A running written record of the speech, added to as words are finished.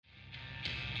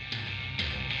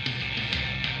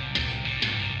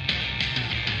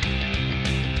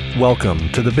Welcome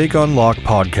to the Big Unlock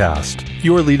podcast,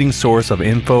 your leading source of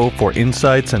info for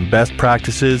insights and best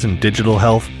practices in digital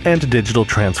health and digital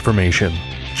transformation.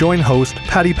 Join host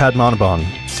Patty Padmanabhan,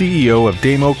 CEO of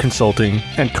Damo Consulting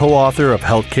and co-author of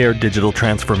Healthcare Digital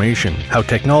Transformation, How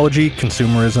Technology,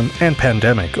 Consumerism, and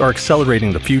Pandemic Are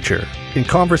Accelerating the Future, in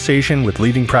conversation with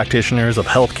leading practitioners of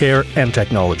healthcare and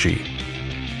technology.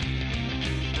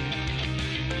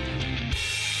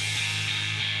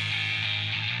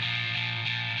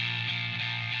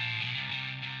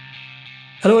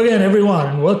 Hello again, everyone,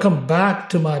 and welcome back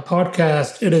to my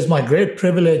podcast. It is my great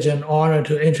privilege and honor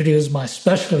to introduce my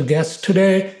special guest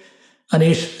today,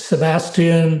 Anish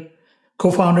Sebastian,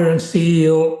 co-founder and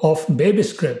CEO of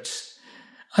Babyscripts.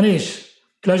 Anish,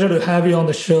 pleasure to have you on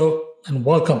the show and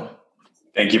welcome.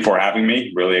 Thank you for having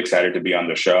me. Really excited to be on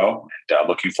the show and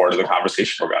looking forward to the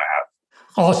conversation we're going to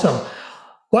have. Awesome.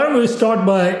 Why don't we start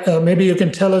by maybe you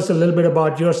can tell us a little bit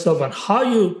about yourself and how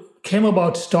you came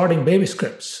about starting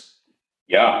Babyscripts.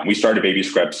 Yeah, we started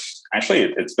Babyscripts.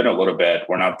 Actually, it's been a little bit.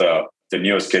 We're not the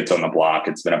newest kids on the block.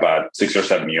 It's been about 6 or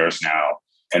 7 years now.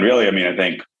 And really, I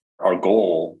think our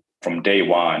goal from day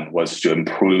one was to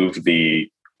improve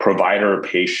the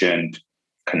provider-patient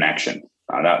connection.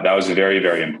 That was very,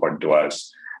 very important to us.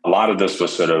 A lot of this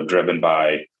was sort of driven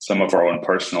by some of our own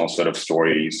personal sort of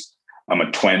stories. I'm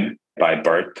a twin by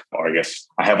birth, or I guess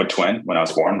I have a twin when I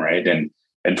was born, right?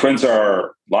 And twins are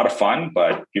a lot of fun,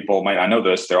 but people might not know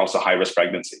this. They're also high-risk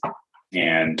pregnancy.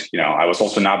 And, I was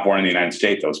also not born in the United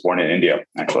States. I was born in India,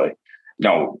 actually.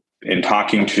 In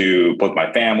talking to both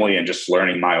my family and just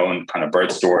learning my own kind of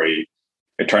birth story,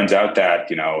 it turns out that,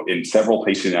 in several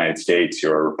places in the United States,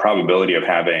 your probability of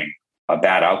having a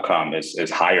bad outcome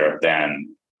is higher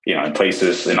than, in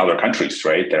places in other countries,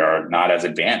 right, that are not as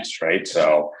advanced, right?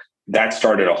 So that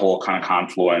started a whole kind of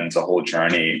confluence, a whole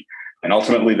journey. And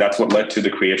ultimately, that's what led to the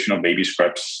creation of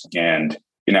Babyscripts. And,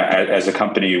 as a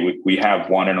company, we have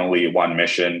one and only one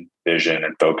mission, vision,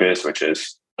 and focus, which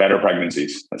is better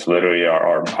pregnancies. That's literally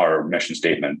our mission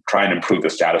statement, try and improve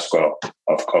the status quo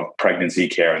of pregnancy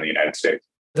care in the United States.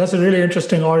 That's a really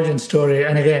interesting origin story.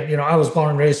 And again, I was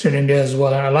born and raised in India as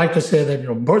well. And I like to say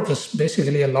that, birth is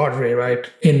basically a lottery, right?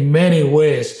 In many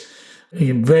ways,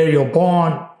 where you're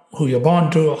born, who you're born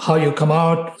to, how you come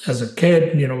out as a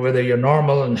kid, whether you're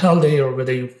normal and healthy or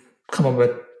whether you come up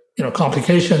with,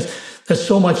 complications. There's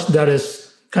so much that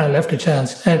is kind of left to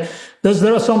chance. And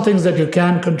there are some things that you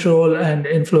can control and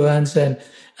influence. And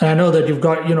I know that you've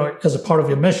got, as a part of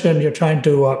your mission, you're trying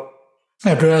to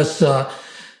address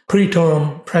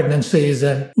preterm pregnancies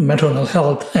and maternal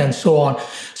health and so on.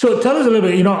 So tell us a little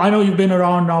bit, I know you've been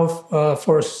around now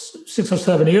for 6 or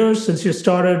 7 years since you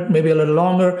started, maybe a little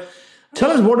longer.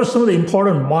 Tell us what are some of the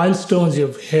important milestones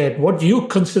you've hit, what you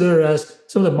consider as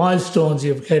some of the milestones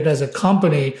you've hit as a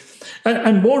company.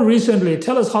 And more recently,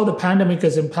 tell us how the pandemic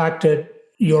has impacted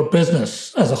your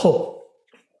business as a whole.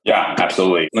 Yeah,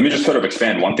 absolutely. Let me just sort of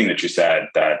expand one thing that you said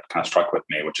that kind of struck with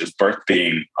me, which is birth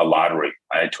being a lottery.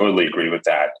 I totally agree with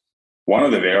that. One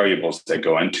of the variables that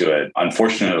go into it,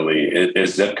 unfortunately,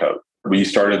 is zip code. We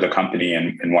started the company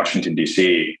in Washington,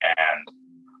 D.C.,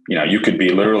 and you could be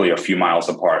literally a few miles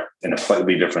apart in a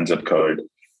slightly different zip code,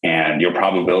 and your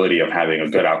probability of having a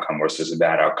good outcome versus a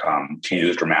bad outcome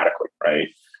changes dramatically, right?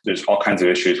 There's all kinds of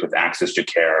issues with access to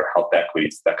care, health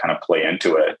equities that kind of play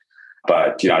into it.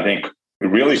 But, I think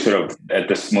really sort of at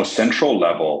this most central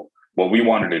level, what we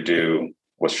wanted to do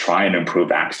was try and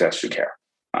improve access to care.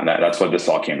 And that's what this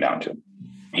all came down to.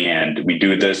 And we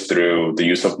do this through the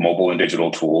use of mobile and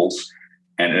digital tools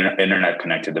and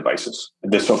internet-connected devices.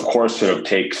 This, of course, sort of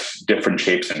takes different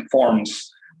shapes and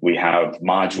forms. We have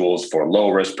modules for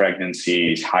low-risk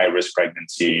pregnancies, high-risk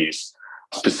pregnancies,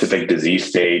 specific disease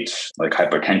states like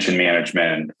hypertension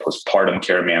management, postpartum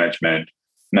care management,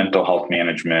 mental health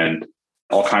management,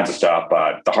 all kinds of stuff.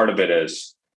 But the heart of it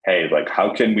is, hey,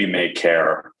 how can we make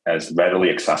care as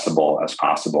readily accessible as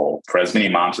possible for as many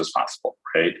moms as possible,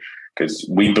 right? Because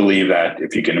we believe that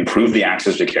if you can improve the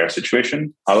access to care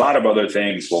situation, a lot of other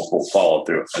things will follow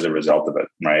through as a result of it,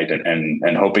 right?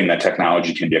 And hoping that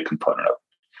technology can be a component of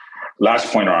it.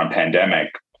 Last point around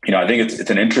pandemic, I think it's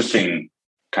an interesting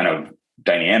kind of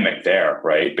dynamic there,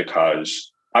 right?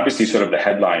 Because obviously sort of the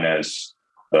headline is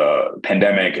the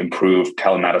pandemic improved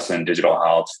telemedicine, digital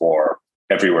health for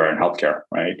everywhere in healthcare,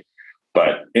 right?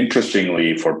 But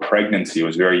interestingly, for pregnancy, it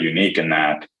was very unique in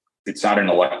that it's not an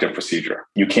elective procedure.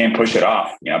 You can't push it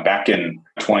off. Back in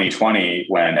 2020,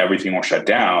 when everything was shut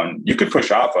down, you could push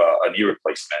off a knee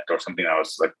replacement or something that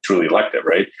was truly elective,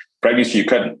 right? Pregnancy, you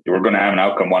couldn't. You were going to have an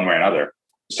outcome one way or another.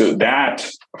 So that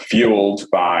fueled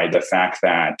by the fact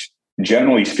that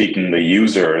generally speaking, the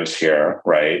users here,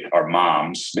 right, are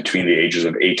moms between the ages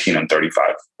of 18 and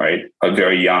 35, right? A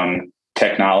very young,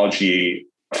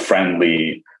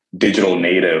 technology-friendly, digital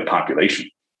native population.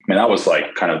 I mean, that was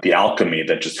like kind of the alchemy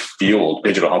that just fueled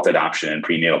digital health adoption and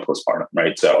prenatal postpartum,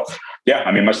 right? So yeah,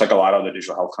 I mean, much like a lot of the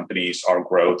digital health companies, our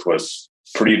growth was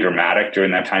pretty dramatic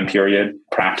during that time period.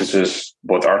 Practices,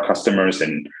 both our customers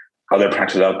and other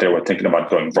practices out there were thinking about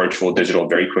going virtual, digital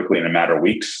very quickly in a matter of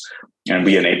weeks. And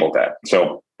we enabled that.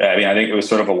 So, I mean, I think it was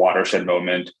sort of a watershed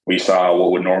moment. We saw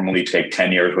what would normally take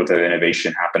 10 years worth of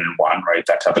innovation happen in one, right?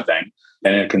 That type of thing.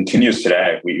 And it continues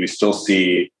today. We still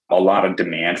see a lot of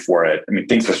demand for it. I mean,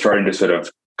 things are starting to sort of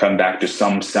come back to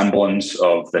some semblance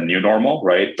of the new normal,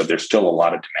 right? But there's still a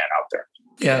lot of demand out there.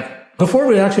 Yeah. Before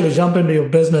we actually jump into your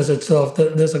business itself,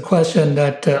 there's a question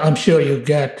that I'm sure you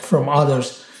get from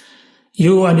others.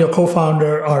 You and your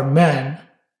co-founder are men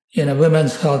in a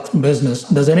women's health business.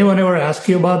 Does anyone ever ask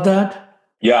you about that?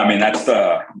 Yeah, I mean, that's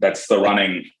the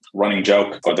running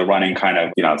joke or the running kind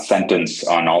of, sentence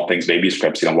on all things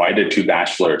Babyscripts. Why did two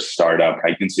bachelors start a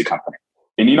pregnancy company?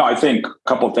 And, I think a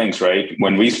couple of things, right?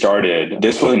 When we started,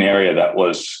 this was an area that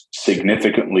was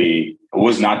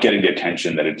not getting the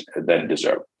attention that it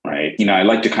deserved, right? I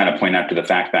like to kind of point out to the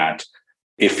fact that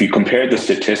if you compare the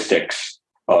statistics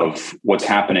of what's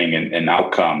happening in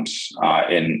outcomes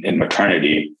in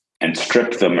maternity and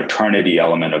strip the maternity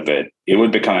element of it, it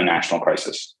would become a national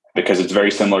crisis because it's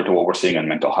very similar to what we're seeing in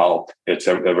mental health. It's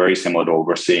very similar to what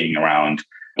we're seeing around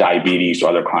diabetes or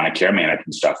other chronic care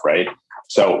management stuff, right?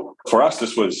 So for us,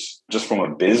 this was just from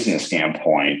a business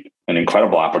standpoint, an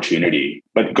incredible opportunity,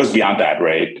 but it goes beyond that,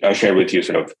 right? I shared with you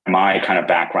sort of my kind of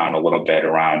background a little bit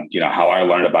around, how I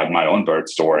learned about my own birth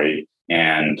story.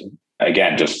 And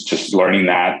again, just learning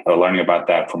about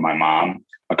that from my mom,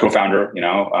 a co-founder,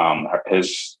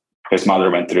 his mother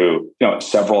went through,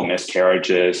 several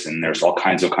miscarriages, and there's all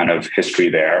kinds of kind of history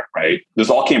there, right? This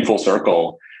all came full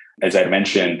circle, as I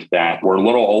mentioned, that we're a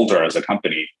little older as a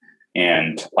company.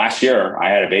 And last year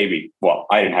I had a baby. Well,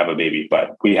 I didn't have a baby,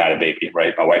 but we had a baby,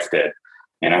 right? My wife did.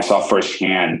 And I saw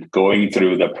firsthand going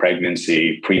through the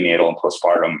pregnancy, prenatal and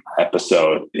postpartum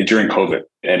episode during COVID.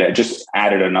 And it just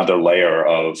added another layer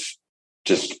of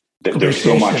just, there's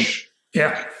so much.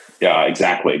 Yeah. Yeah,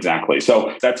 exactly.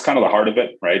 So that's kind of the heart of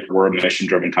it, right? We're a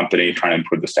mission-driven company trying to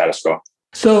improve the status quo.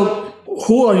 So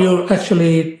who are you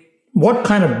actually, what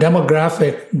kind of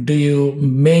demographic do you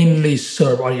mainly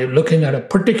serve? Are you looking at a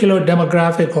particular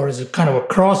demographic, or is it kind of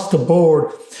across the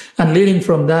board? And leading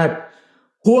from that,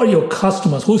 who are your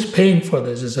customers? Who's paying for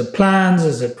this? Is it plans?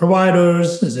 Is it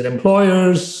providers? Is it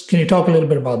employers? Can you talk a little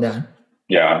bit about that?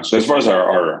 Yeah. So as far as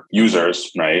our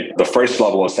users, right, the first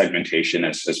level of segmentation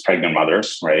is pregnant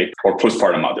mothers, right, or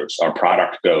postpartum mothers. Our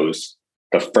product goes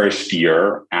the first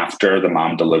year after the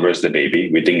mom delivers the baby.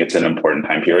 We think it's an important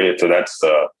time period. So that's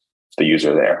the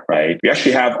user there, right? We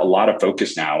actually have a lot of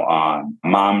focus now on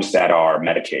moms that are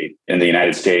Medicaid. In the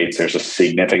United States, there's a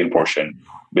significant portion,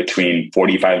 between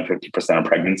 45 and 50% of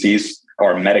pregnancies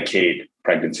are Medicaid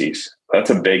pregnancies. That's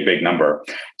a big number.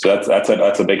 So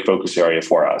that's a big focus area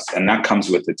for us. And that comes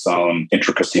with its own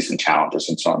intricacies and challenges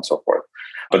and so on and so forth.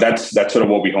 But that's sort of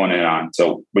what we hone in on.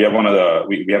 So we have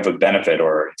we have a benefit,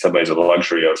 or in some ways the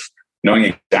luxury of knowing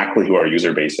exactly who our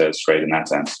user base is, right, in that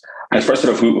sense. And as far as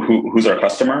sort of who's our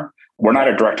customer, we're not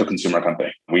a direct-to-consumer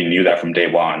company. We knew that from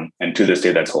day one. And to this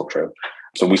day, that's still true.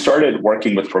 So we started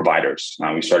working with providers.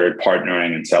 We started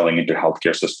partnering and selling into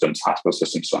healthcare systems, hospital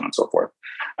systems, so on and so forth.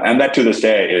 And that to this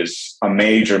day is a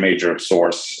major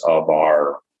source of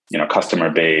our customer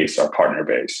base, our partner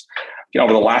base.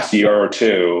 Over the last year or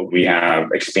two, we have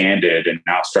expanded and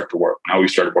now we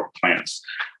started work with plans,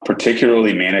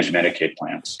 particularly managed Medicaid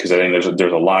plans, because I think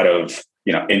there's a lot of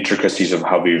intricacies of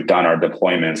how we've done our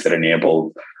deployments that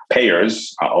enable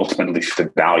payers ultimately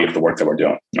the value of the work that we're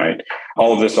doing, right?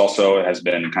 All of this also has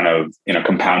been kind of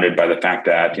compounded by the fact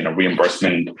that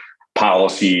reimbursement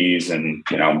policies and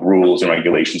rules and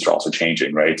regulations are also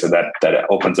changing, right? So that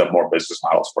opens up more business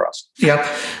models for us. Yeah,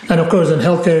 and of course in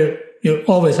healthcare, you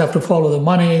always have to follow the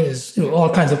money. Is all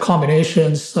kinds of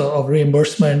combinations of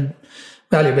reimbursement,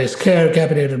 value-based care,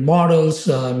 capitated models,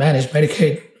 managed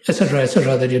Medicaid, et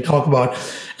cetera, that you talk about.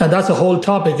 And that's a whole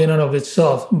topic in and of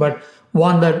itself, but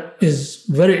one that is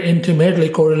very intimately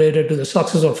correlated to the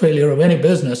success or failure of any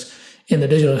business in the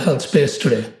digital health space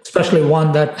today, especially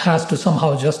one that has to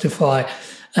somehow justify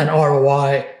an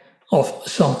ROI of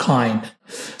some kind.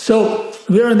 So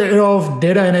we're in the era of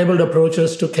data-enabled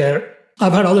approaches to care.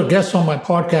 I've had other guests on my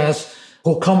podcast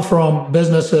who come from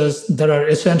businesses that are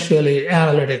essentially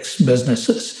analytics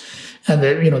businesses. And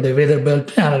they've either built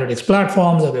analytics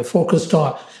platforms or they're focused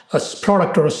on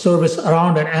product or a service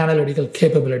around an analytical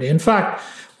capability. In fact,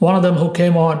 one of them who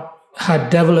came on had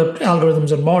developed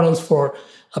algorithms and models for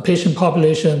a patient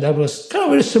population that was kind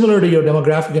of very similar to your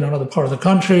demographic in another part of the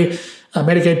country, a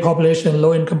Medicaid population,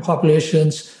 low-income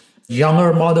populations,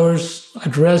 younger mothers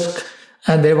at risk,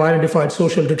 and they've identified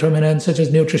social determinants such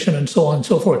as nutrition and so on and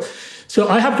so forth. So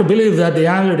I have to believe that the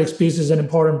analytics piece is an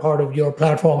important part of your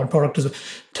platform and product.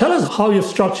 Tell us how you've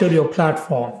structured your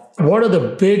platform. What are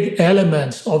the big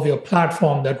elements of your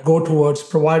platform that go towards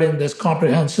providing this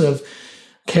comprehensive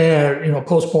care,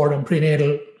 postpartum,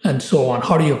 prenatal, and so on?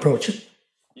 How do you approach it?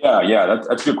 Yeah,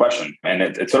 that's a good question. And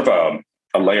it's sort of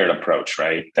a layered approach,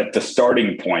 right? At the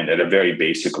starting point, at a very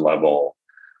basic level,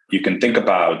 you can think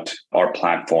about our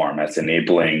platform as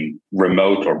enabling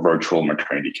remote or virtual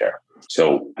maternity care.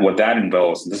 So what that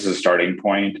involves, this is a starting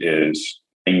point, is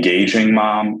engaging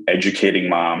mom, educating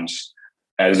moms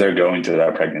as they're going through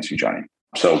that pregnancy journey.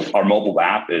 So our mobile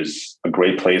app is a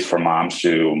great place for moms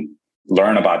to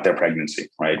learn about their pregnancy,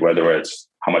 right? Whether it's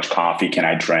how much coffee can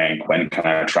I drink, when can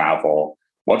I travel,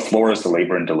 what floor is the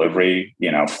labor and delivery,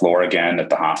 floor again at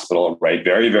the hospital, right?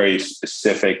 Very, very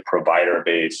specific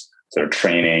provider-based sort of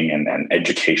training and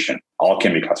education, all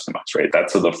can be customized, right?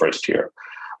 That's the first tier.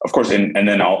 Of course, and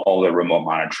then all the remote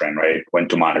monitoring, right? When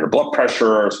to monitor blood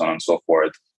pressure, so on and so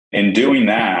forth. In doing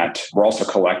that, we're also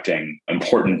collecting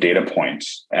important data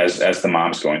points as the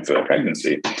mom's going through the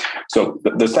pregnancy. So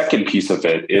the second piece of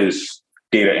it is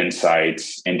data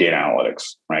insights and data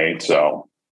analytics, right? So,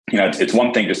 it's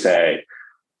one thing to say,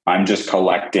 I'm just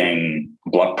collecting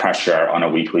blood pressure on a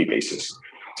weekly basis.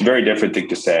 It's a very different thing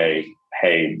to say,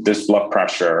 hey, this blood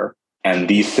pressure and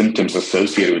these symptoms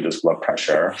associated with this blood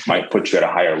pressure might put you at a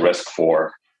higher risk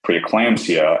for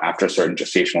preeclampsia after a certain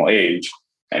gestational age.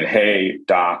 And hey,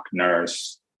 doc,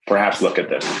 nurse, perhaps look at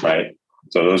this, right?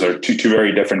 So those are two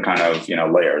very different kind of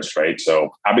layers, right? So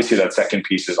obviously that second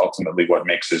piece is ultimately what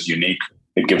makes us unique.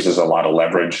 It gives us a lot of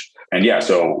leverage. And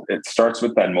so it starts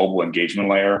with that mobile engagement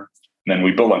layer. And then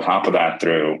we build on top of that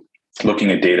through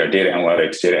looking at data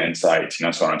analytics, data insights, so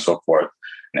on and so forth.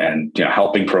 And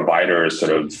helping providers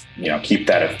sort of keep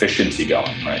that efficiency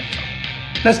going, right?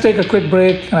 Let's take a quick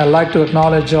break, and I'd like to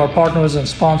acknowledge our partners and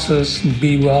sponsors,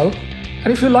 Be Well. And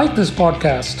if you like this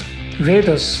podcast, rate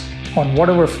us on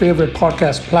whatever favorite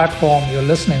podcast platform you're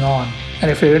listening on. And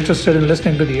if you're interested in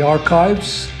listening to the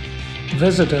archives,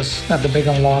 visit us at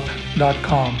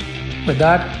thebigunlock.com. With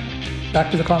that,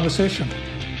 back to the conversation.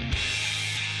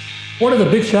 What are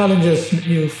the big challenges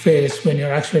you face when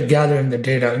you're actually gathering the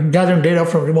data? Gathering data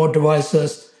from remote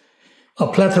devices, a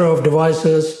plethora of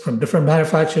devices from different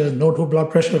manufacturers, no two blood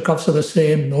pressure cuffs are the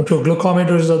same, no two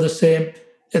glucometers are the same,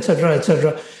 et cetera, et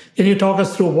cetera. Can you talk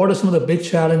us through what are some of the big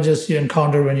challenges you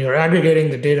encounter when you're aggregating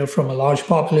the data from a large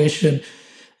population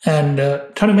and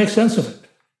trying to make sense of it?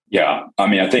 Yeah,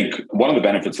 I think one of the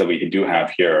benefits that we do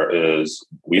have here is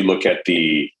we look at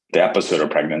the episode of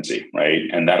pregnancy, right?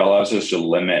 And that allows us to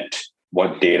limit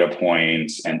what data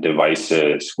points and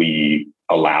devices we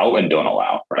allow and don't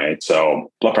allow, right?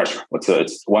 So blood pressure,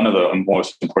 it's one of the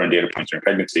most important data points during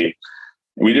pregnancy.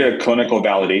 We did a clinical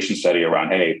validation study around,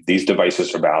 hey, these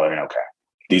devices are valid and okay.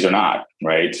 These are not,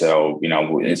 right? So,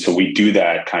 so we do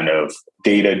that kind of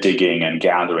data digging and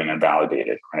gathering and validate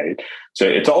it, right? So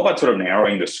it's all about sort of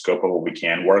narrowing the scope of what we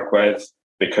can work with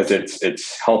because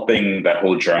it's helping that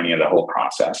whole journey and the whole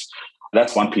process.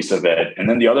 That's one piece of it. And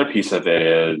then the other piece of it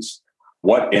is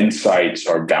what insights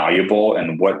are valuable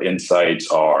and what insights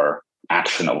are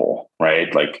actionable, right?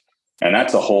 And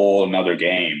that's a whole another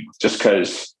game. Just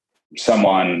because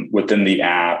someone within the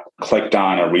app clicked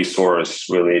on a resource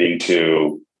relating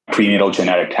to prenatal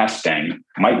genetic testing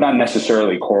might not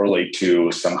necessarily correlate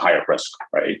to some higher risk,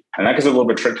 right? And that gets a little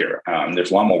bit trickier. There's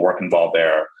a lot more work involved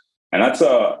there. And that's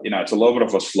it's a little bit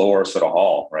of a slower sort of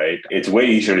haul, right? It's way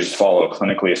easier to just follow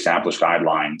clinically established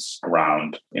guidelines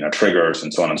around, triggers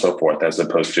and so on and so forth, as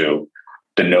opposed to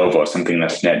de novo, something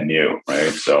that's net new,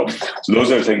 right? So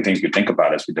those are the things we think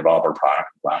about as we develop our product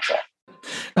and platform.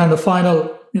 And the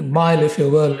final mile, if you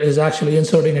will, is actually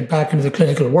inserting it back into the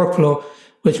clinical workflow,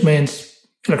 which means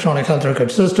electronic health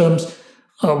record systems,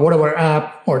 whatever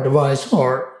app or device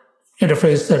or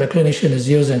interface that a clinician is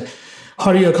using.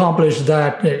 How do you accomplish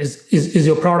that? Is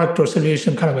your product or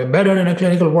solution kind of embedded in a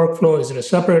clinical workflow? Is it a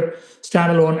separate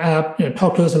standalone app?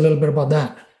 Talk to us a little bit about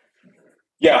that.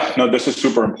 Yeah, no, this is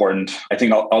super important. I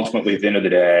think ultimately at the end of the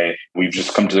day, we've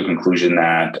just come to the conclusion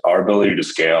that our ability to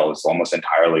scale is almost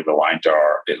entirely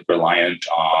reliant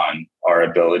on our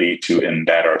ability to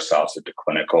embed ourselves into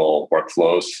clinical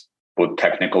workflows, both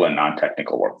technical and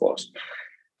non-technical workflows.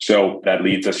 So that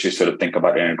leads us to sort of think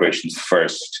about integrations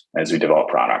first as we develop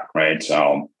product, right?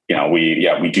 So,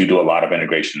 we do a lot of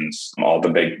integrations, all the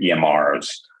big EMRs,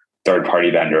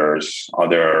 third-party vendors,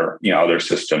 other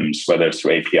systems, whether it's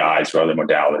through APIs or other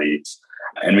modalities.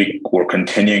 And we're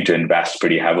continuing to invest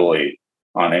pretty heavily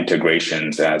on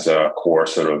integrations as a core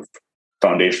sort of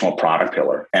foundational product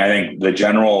pillar. And I think the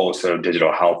general sort of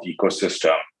digital health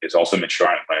ecosystem is also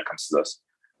maturing when it comes to this.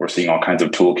 We're seeing all kinds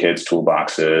of toolkits,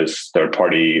 toolboxes,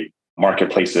 third-party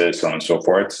marketplaces, so on and so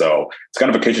forth. So it's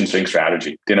kind of a kitchen sink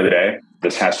strategy. At the end of the day,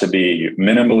 this has to be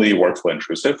minimally workflow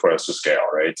intrusive for us to scale,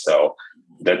 right? So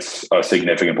that's a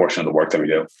significant portion of the work that we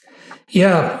do.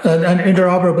 Yeah, and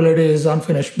interoperability is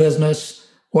unfinished business,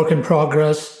 work in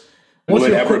progress. Will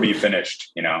it ever be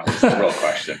finished? It's the real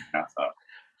question.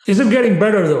 Is it getting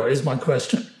better, though, is my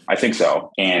question. I think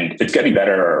so. And it's getting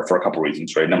better for a couple of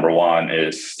reasons, right? Number one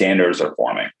is standards are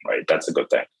forming, right? That's a good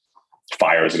thing.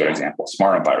 FHIR is a good example.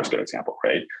 Smart on FHIR is a good example,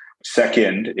 right?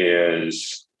 Second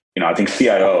is, I think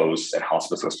CIOs at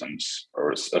hospital systems,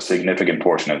 or a significant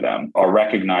portion of them, are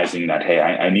recognizing that, hey,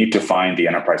 I need to find the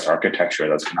enterprise architecture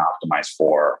that's going to optimize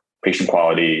for patient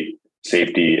quality,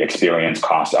 safety, experience,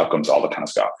 cost, outcomes, all that kind of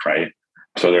stuff, right?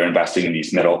 So they're investing in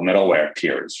these middleware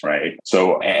tiers, right?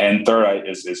 So, and third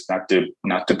is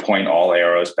not to point all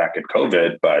arrows back at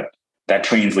COVID, but that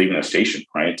train's leaving the station,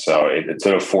 right? So it's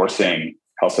sort of forcing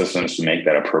health systems to make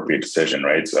that appropriate decision,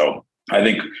 right? So I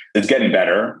think it's getting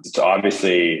better. It's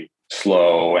obviously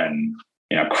slow and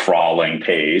crawling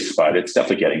pace, but it's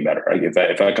definitely getting better. Like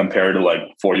if I compare to like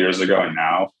 4 years ago and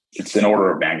now, it's an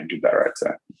order of magnitude better, I'd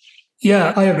say.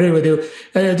 Yeah, I agree with you.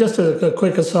 Just a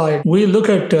quick aside, we look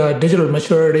at digital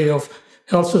maturity of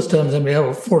health systems, and we have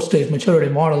a 4-stage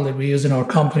maturity model that we use in our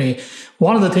company.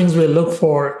 One of the things we look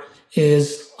for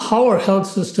is how are health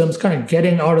systems kind of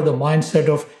getting out of the mindset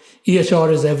of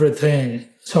EHR is everything,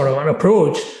 sort of an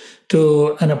approach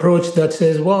to an approach that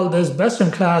says, well, there's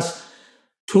best-in-class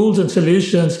tools and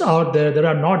solutions out there that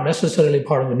are not necessarily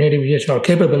part of the native EHR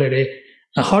capability.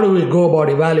 And how do we go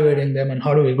about evaluating them, and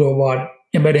how do we go about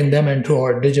embedding them into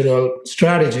our digital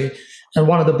strategy? And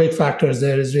one of the big factors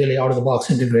there is really out-of-the-box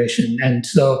integration. And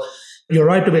so you're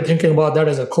right to be thinking about that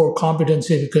as a core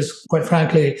competency, because quite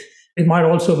frankly, it might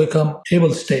also become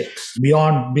table stakes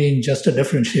beyond being just a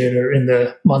differentiator in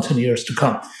the months and years to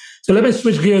come. So let me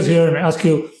switch gears here and ask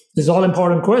you this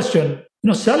all-important question.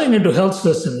 Selling into health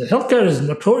systems, healthcare is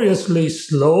notoriously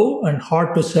slow and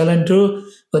hard to sell into,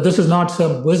 but this is not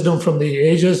some wisdom from the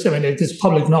ages. I mean, it is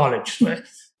public knowledge, right?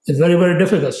 It's very, very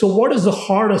difficult. So what is the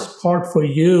hardest part for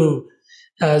you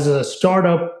as a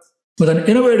startup with an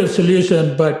innovative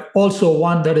solution, but also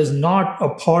one that is not a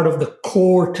part of the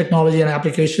core technology and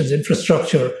applications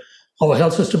infrastructure of a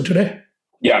health system today?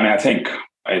 Yeah, I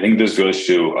think this goes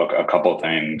to a couple of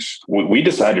things. We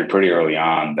decided pretty early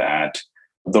on that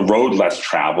the road less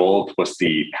traveled was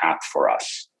the path for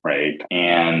us, right?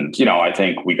 And, I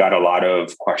think we got a lot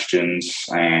of questions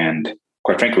and,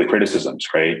 quite frankly, criticisms,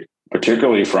 right?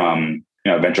 Particularly from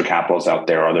venture capitals out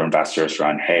there, other investors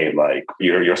around, hey, like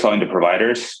you're selling to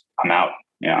providers, I'm out.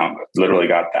 Literally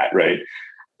got that, right?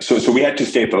 So we had to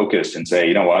stay focused and say,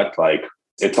 you know what, like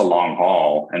it's a long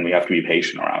haul and we have to be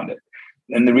patient around it.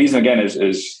 And the reason again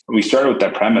is we started with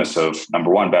that premise of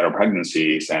number one, better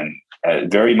pregnancies, and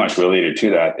very much related to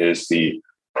that is the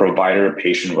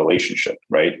provider-patient relationship,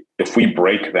 right? If we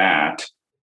break that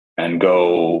and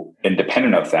go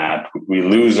independent of that, we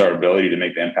lose our ability to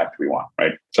make the impact we want,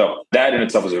 right? So that in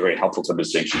itself was a very helpful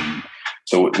distinction.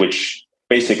 So which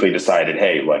basically decided,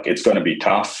 hey, like it's going to be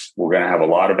tough. We're going to have a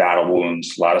lot of battle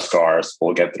wounds, a lot of scars.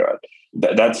 We'll get through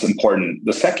it. That's important.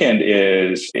 The second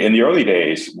is in the early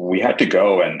days, we had to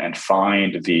go and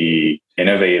find the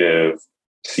innovative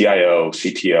CIO,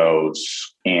 CTOs,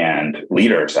 and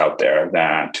leaders out there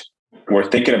that were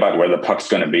thinking about where the puck's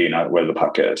going to be, not where the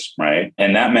puck is, right?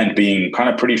 And that meant being kind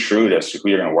of pretty shrewd as to who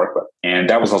you're going to work with. And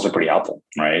that was also pretty helpful,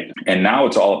 right? And now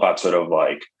it's all about sort of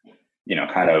like,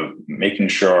 kind of making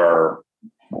sure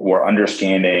we're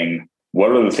understanding what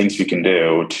are the things we can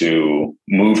do to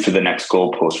move to the next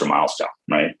goalpost or milestone,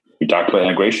 right? We talked about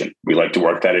integration. We like to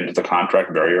work that into the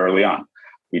contract very early on.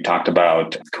 We talked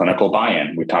about clinical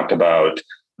buy-in. We talked about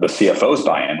the CFO's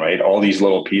buy-in, right? All these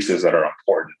little pieces that are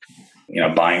important,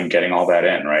 buying, getting all that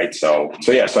in, right? So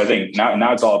I think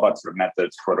now it's all about sort of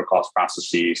methods, protocols,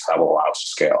 processes that will allow us to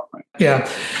scale. Right? Yeah.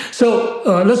 So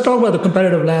let's talk about the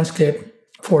competitive landscape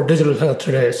for digital health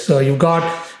today. So you've got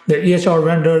the EHR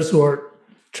vendors who are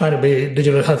trying to be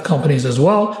digital health companies as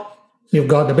well. You've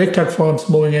got the big tech firms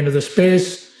moving into the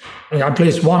space. At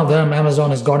least one of them, Amazon,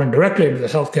 has gotten directly into the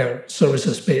healthcare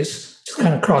services space, just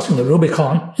kind of crossing the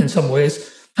Rubicon in some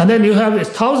ways. And then you have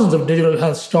thousands of digital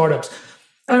health startups.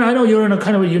 And I know you're in a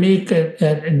kind of a unique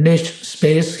and niche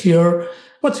space here.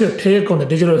 What's your take on the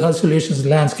digital health solutions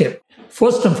landscape?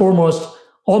 First and foremost,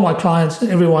 all my clients,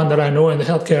 everyone that I know in the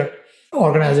healthcare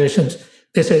organizations,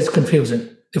 they say it's confusing.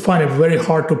 They find it very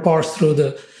hard to parse through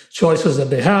the choices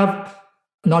that they have,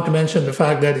 not to mention the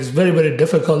fact that it's very, very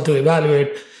difficult to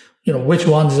evaluate, which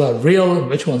ones are real and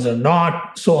which ones are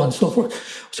not, so on and so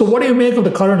forth. So what do you make of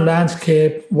the current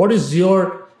landscape?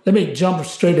 Let me jump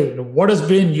straight in. What has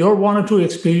been your one or two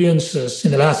experiences in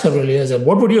the last several years, and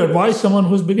what would you advise someone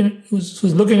who's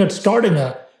looking at starting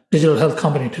a digital health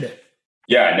company today?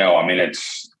 Yeah, no, I mean,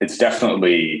 it's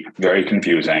definitely very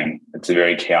confusing. It's a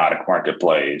very chaotic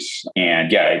marketplace.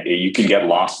 And yeah, you can get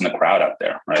lost in the crowd out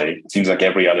there, right? It seems like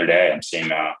every other day I'm seeing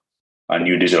a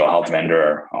new digital health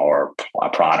vendor or a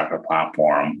product or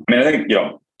platform. I mean, I think,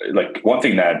 like one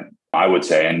thing that I would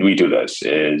say, and we do this,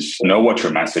 is know what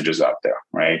your message is out there,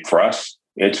 right? For us,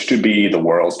 it's to be the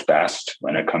world's best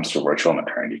when it comes to virtual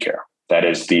maternity care. That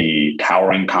is the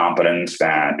towering competence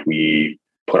that we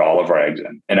put all of our eggs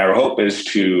in. And our hope is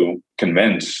to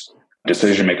convince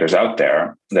decision makers out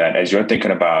there that as you're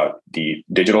thinking about the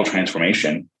digital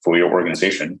transformation for your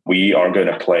organization, we are going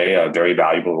to play a very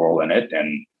valuable role in it.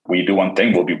 And we do one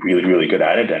thing, we'll be really, really good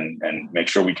at it and make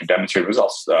sure we can demonstrate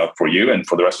results for you and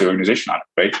for the rest of the organization on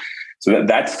it, right? So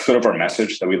that's sort of our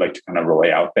message that we like to kind of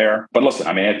relay out there. But listen,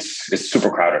 I mean, it's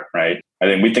super crowded, right? I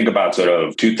think we think about sort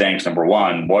of two things. Number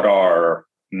one, what are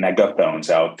megaphones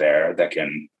out there that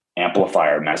can amplify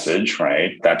our message,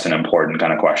 right? That's an important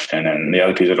kind of question. And the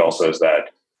other piece of it also is that,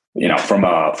 from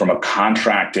a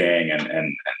contracting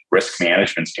and risk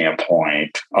management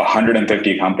standpoint,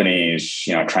 150 companies,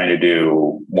 trying to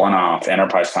do one-off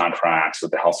enterprise contracts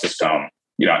with the health system,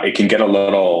 it can get a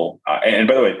little, and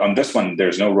by the way, on this one,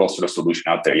 there's no real sort of solution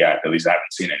out there yet. At least I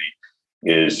haven't seen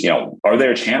any. Is, are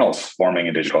there channels forming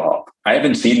in digital health? I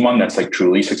haven't seen one that's like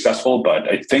truly successful, but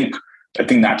I think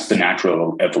that's the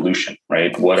natural evolution,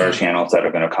 right? What are channels that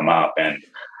are going to come up?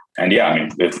 And yeah, I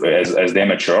mean, as they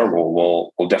mature,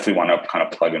 we'll definitely want to kind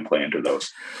of plug and play into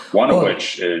those. One of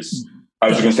which is, I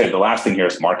was going to say, the last thing here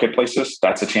is marketplaces.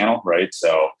 That's a channel, right?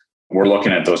 So we're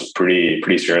looking at those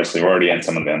pretty seriously. We're already in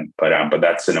some of them, but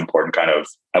that's an important kind of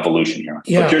evolution here.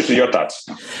 Yeah. But curious to your thoughts.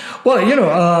 Well,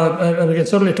 we can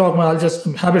certainly talk about.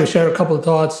 I'm happy to share a couple of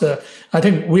thoughts. I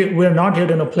think we're not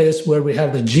yet in a place where we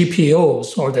have the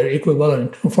GPOs or their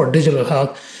equivalent for digital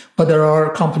health, but there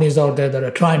are companies out there that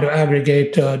are trying to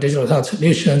aggregate digital health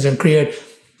solutions and create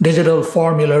digital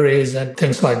formularies and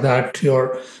things like that.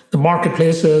 The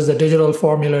marketplaces, the digital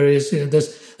formularies.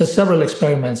 There's several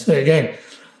experiments. So again,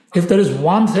 if there is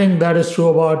one thing that is true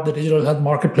about the digital health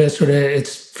marketplace today,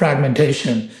 it's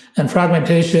fragmentation. And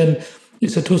fragmentation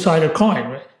is a two-sided coin,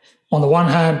 right? On the one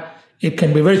hand, it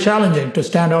can be very challenging to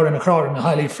stand out in a crowd in a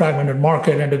highly fragmented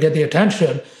market and to get the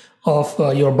attention of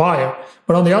your buyer.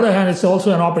 But on the other hand, it's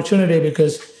also an opportunity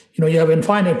because you have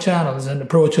infinite channels and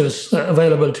approaches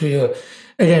available to you.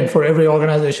 Again, for every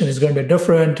organization, it's going to be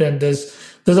different, and there's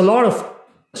a lot of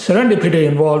serendipity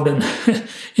involved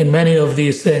in many of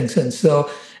these things. And so,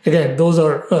 again, those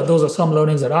are some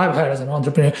learnings that I've had as an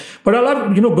entrepreneur. But I'd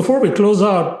love, before we close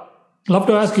out, I'd love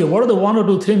to ask you, what are the one or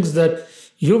two things that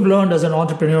you've learned as an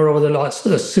entrepreneur over the last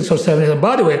 6 or 7 years? And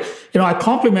by the way, I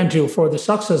compliment you for the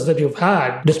success that you've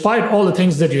had. Despite all the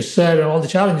things that you said and all the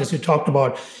challenges you talked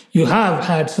about, you have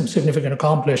had some significant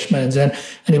accomplishments, and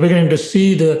you're beginning to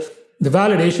see the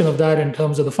validation of that in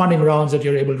terms of the funding rounds that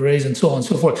you're able to raise and so on and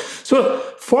so forth. So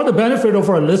for the benefit of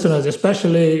our listeners,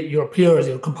 especially your peers,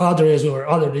 your compadres, or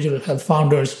other digital health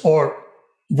founders or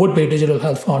would-be digital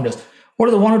health founders, what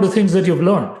are the one or two things that you've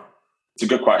learned? It's a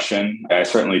good question. I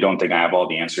certainly don't think I have all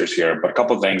the answers here, but a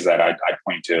couple of things that I'd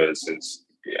point to is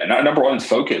number one is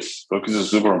focus. Focus is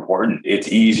super important. It's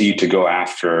easy to go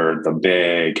after the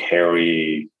big,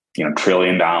 hairy, $1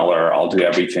 trillion, I'll do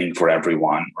everything for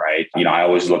everyone, right? I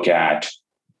always look at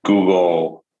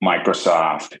Google,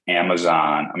 Microsoft,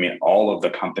 Amazon. I mean, all of the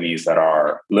companies that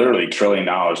are literally $1 trillion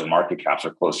in market caps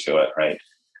are close to it, right?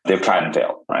 They've tried and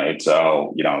failed, right?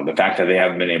 So, the fact that they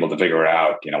haven't been able to figure it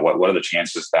out, what are the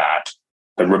chances that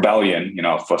the rebellion,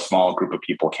 for a small group of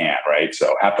people can, right?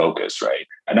 So have focus, right?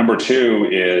 And number two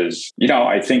is,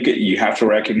 I think you have to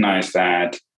recognize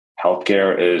that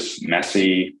healthcare is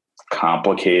messy,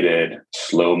 complicated,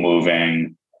 slow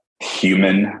moving,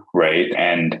 human, right?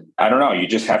 And I don't know, you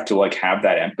just have to have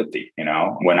that empathy,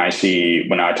 when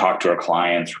I talk to our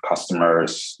clients,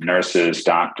 customers, nurses,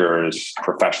 doctors,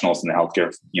 professionals in the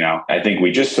healthcare, I think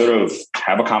we just sort of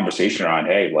have a conversation around,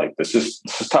 hey, this is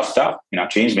tough stuff.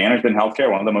 Change management in healthcare,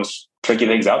 one of the most tricky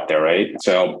things out there, right?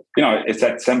 So, it's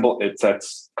that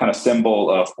kind of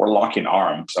symbol of we're locking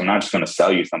arms. I'm not just going to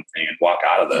sell you something and walk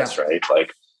out of this, right?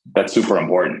 That's super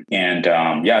important. And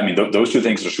those two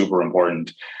things are super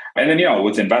important. And then,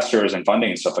 with investors and funding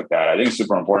and stuff like that, I think it's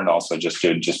super important also just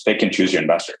to pick and choose your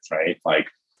investors, right? Like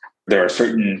there are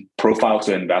certain profiles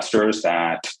of investors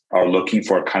that are looking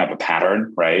for kind of a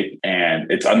pattern, right?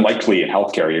 And it's unlikely in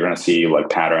healthcare, you're going to see like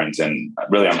patterns. And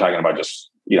really, I'm talking about just,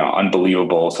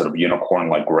 unbelievable sort of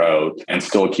unicorn-like growth and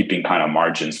still keeping kind of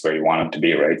margins where you want them to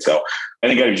be, right? So I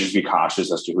think you just be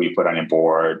cautious as to who you put on your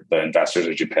board, the investors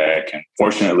that you pick. And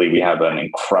fortunately, we have an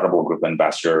incredible group of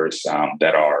investors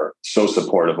that are so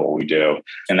supportive of what we do.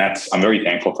 And I'm very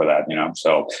thankful for that,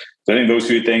 So I think those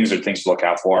two things are things to look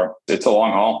out for. It's a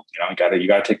long haul. You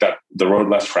got to take the road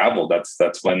less traveled.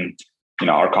 That's when,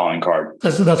 our calling card.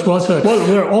 That's well said. Well,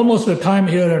 we're almost at time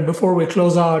here. And before we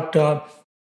close out,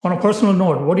 on a personal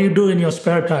note, what do you do in your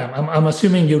spare time? I'm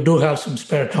assuming you do have some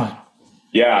spare time.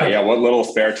 Yeah. What little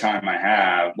spare time I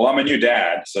have. Well, I'm a new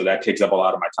dad, so that takes up a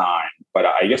lot of my time. But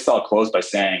I guess I'll close by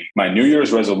saying my New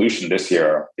Year's resolution this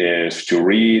year is to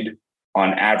read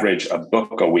on average a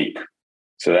book a week.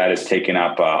 So that is taking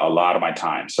up a lot of my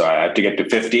time. So I have to get to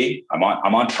 50. I'm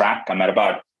on track. I'm at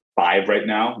about 5 right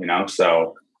now,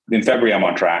 So in February, I'm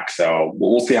on track. So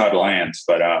we'll see how it lands.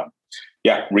 But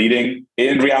reading.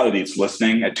 In reality, it's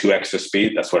listening at 2x the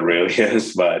speed. That's what it really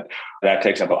is. But that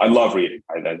takes up. I love reading.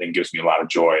 I think it gives me a lot of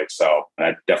joy. So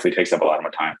that definitely takes up a lot of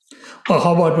my time. Well,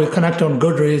 how about we connect on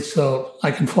Goodreads so I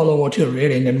can follow what you're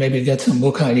reading and maybe get some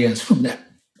book ideas from there.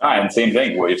 And same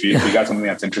thing. If you got something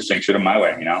that's interesting, shoot them my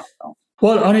way. So.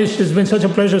 Well, Anish, it's been such a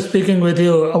pleasure speaking with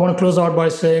you. I want to close out by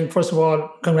saying, first of all,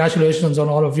 congratulations on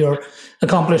all of your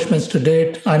accomplishments to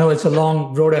date. I know it's a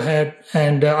long road ahead,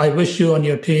 and I wish you and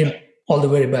your team all the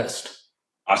very best.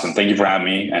 Awesome. Thank you for having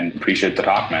me and appreciate the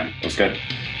talk, man. It was good.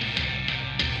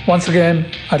 Once again,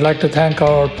 I'd like to thank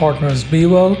our partners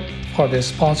BeWell for their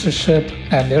sponsorship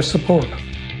and their support.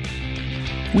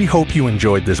 We hope you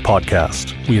enjoyed this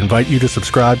podcast. We invite you to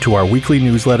subscribe to our weekly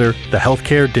newsletter, The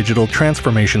Healthcare Digital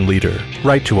Transformation Leader.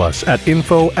 Write to us at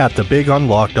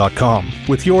info@thebigunlock.com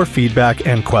with your feedback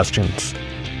and questions.